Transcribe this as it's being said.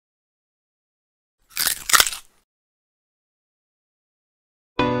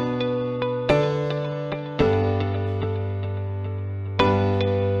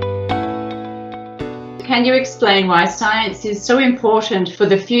can you explain why science is so important for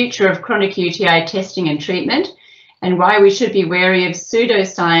the future of chronic UTI testing and treatment, and why we should be wary of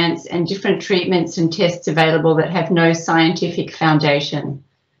pseudoscience and different treatments and tests available that have no scientific foundation?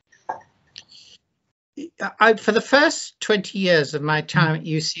 For the first 20 years of my time at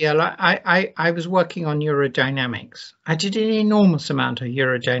UCL, I was working on urodynamics. I did an enormous amount of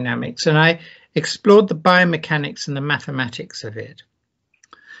urodynamics, and I explored the biomechanics and the mathematics of it.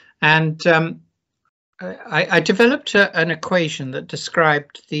 And I developed an equation that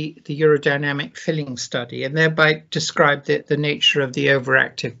described the urodynamic filling study, and thereby described the nature of the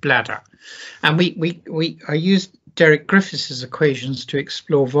overactive bladder. And I used Derek Griffiths' equations to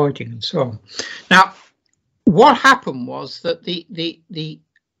explore voiding and so on. Now, what happened was that the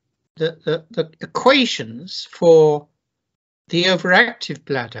equations for the overactive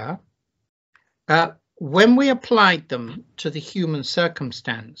bladder, when we applied them to the human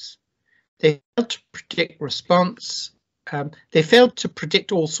circumstance, they failed to predict response. They failed to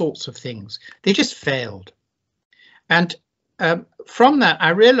predict all sorts of things. They just failed. And from that, I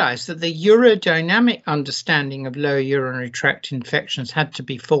realized that the urodynamic understanding of lower urinary tract infections had to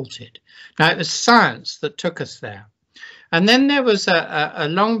be faulted. Now, it was science that took us there. And then there was a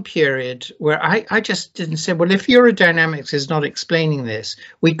long period where I just didn't say, well, if urodynamics is not explaining this,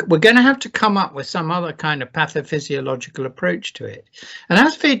 we're going to have to come up with some other kind of pathophysiological approach to it. And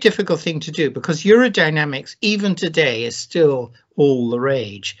that's a very difficult thing to do, because urodynamics, even today, is still all the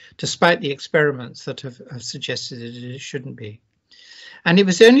rage, despite the experiments that have suggested that it shouldn't be. And it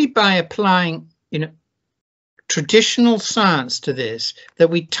was only by applying, traditional science to this that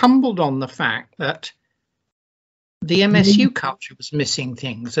we tumbled on the fact that the MSU culture was missing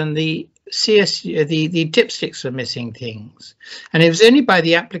things, and the dipsticks were missing things. And it was only by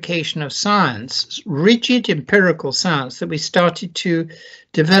the application of science, rigid empirical science, that we started to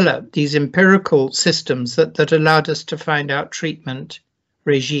develop these empirical systems that allowed us to find out treatment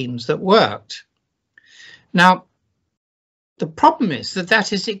regimes that worked. Now, the problem is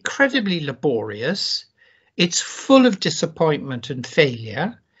that is incredibly laborious. It's full of disappointment and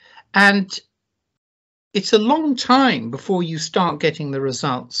failure, and it's a long time before you start getting the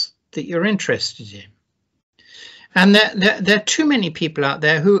results that you're interested in. And there are too many people out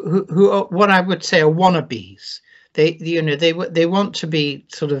there who are what I would say are wannabes. They want to be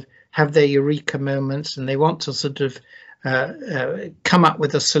sort of have their eureka moments, and they want to sort of come up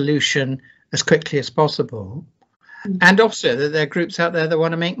with a solution as quickly as possible. And also that there are groups out there that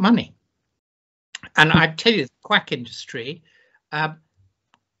want to make money. And I tell you, the quack industry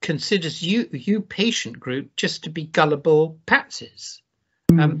considers you patient group just to be gullible patsies.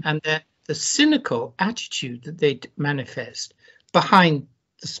 And the cynical attitude that they manifest behind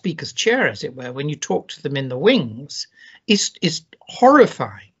the speaker's chair, as it were, when you talk to them in the wings, is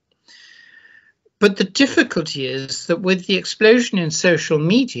horrifying. But the difficulty is that with the explosion in social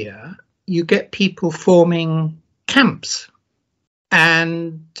media, you get people forming camps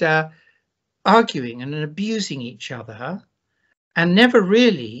and arguing and abusing each other, and never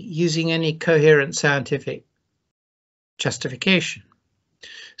really using any coherent scientific justification.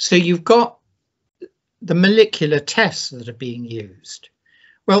 So you've got the molecular tests that are being used.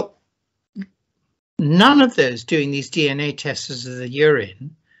 Well, none of those doing these DNA tests of the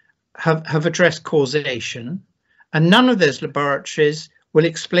urine have addressed causation, and none of those laboratories will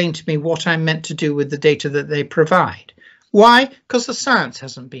explain to me what I'm meant to do with the data that they provide. Why? Because the science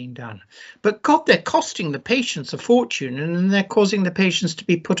hasn't been done. But God, they're costing the patients a fortune, and then they're causing the patients to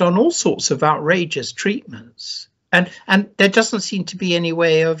be put on all sorts of outrageous treatments. And there doesn't seem to be any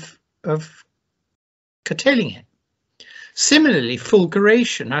way of curtailing it. Similarly,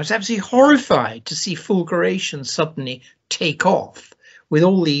 fulguration. I was absolutely horrified to see fulguration suddenly take off with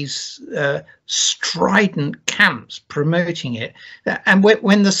all these strident camps promoting it. And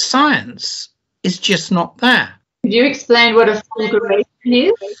when the science is just not there. Could you explain what a fulguration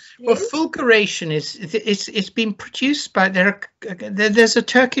is? Well, fulguration it's been produced by there's a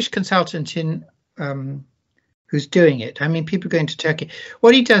Turkish consultant in who's doing it. I mean, people going to Turkey.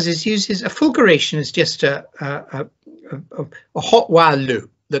 What he does is uses a fulguration is just a hot wire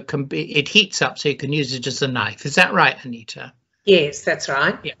loop that can be, it heats up so you can use it as a knife. Is that right, Anita? Yes, that's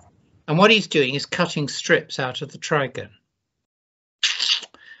right. Yeah. And what he's doing is cutting strips out of the trigon.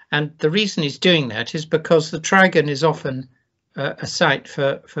 And the reason he's doing that is because the trigon is often a site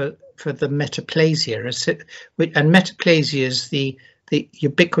for the metaplasia, and metaplasia is the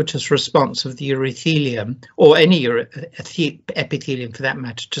ubiquitous response of the urothelium, or any epithelium for that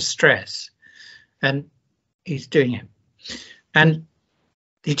matter, to stress. And he's doing it. And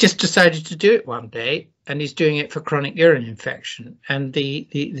he just decided to do it one day, and he's doing it for chronic urine infection. And the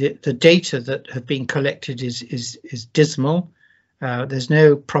data that have been collected is dismal. There's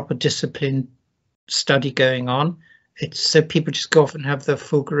no proper discipline study going on. It's so people just go off and have the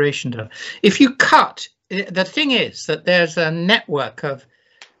fulguration done. If you cut, the thing is that there's a network of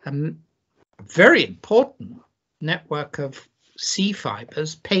very important network of C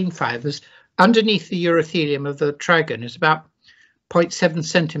fibers, pain fibers, underneath the urothelium of the trigone. Is about 0.7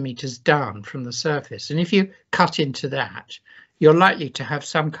 centimeters down from the surface. And if you cut into that, you're likely to have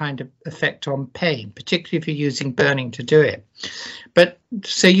some kind of effect on pain, particularly if you're using burning to do it. But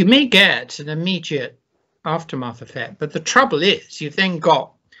so you may get an immediate aftermath effect, but the trouble is you've then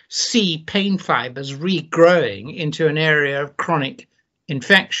got C pain fibers regrowing into an area of chronic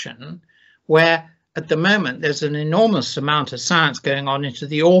infection, where at the moment there's an enormous amount of science going on into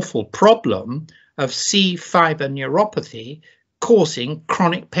the awful problem of C fiber neuropathy causing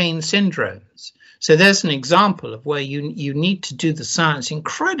chronic pain syndromes. So there's an example of where you need to do the science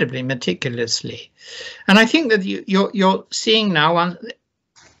incredibly meticulously. And I think that you're seeing now,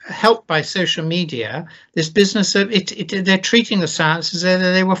 helped by social media, this business of they're treating the science as though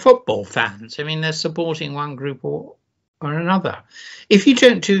they were football fans. I mean, they're supporting one group or another. If you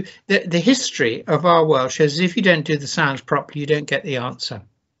don't do the history of our world shows if you don't do the science properly, you don't get the answer.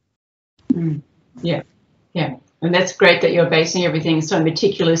 Yeah, and that's great that you're basing everything so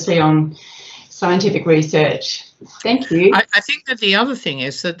meticulously on scientific research. Thank you. I think that the other thing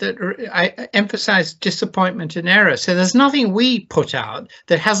is that I emphasize disappointment and error. So there's nothing we put out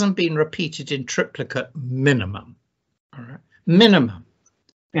that hasn't been repeated in triplicate minimum. All right, minimum.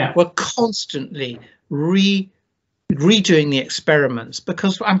 Yeah, we're constantly redoing the experiments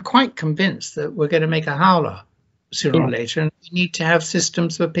because I'm quite convinced that we're going to make a howler sooner or later, and we need to have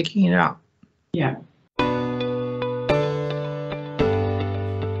systems for picking it up. Yeah.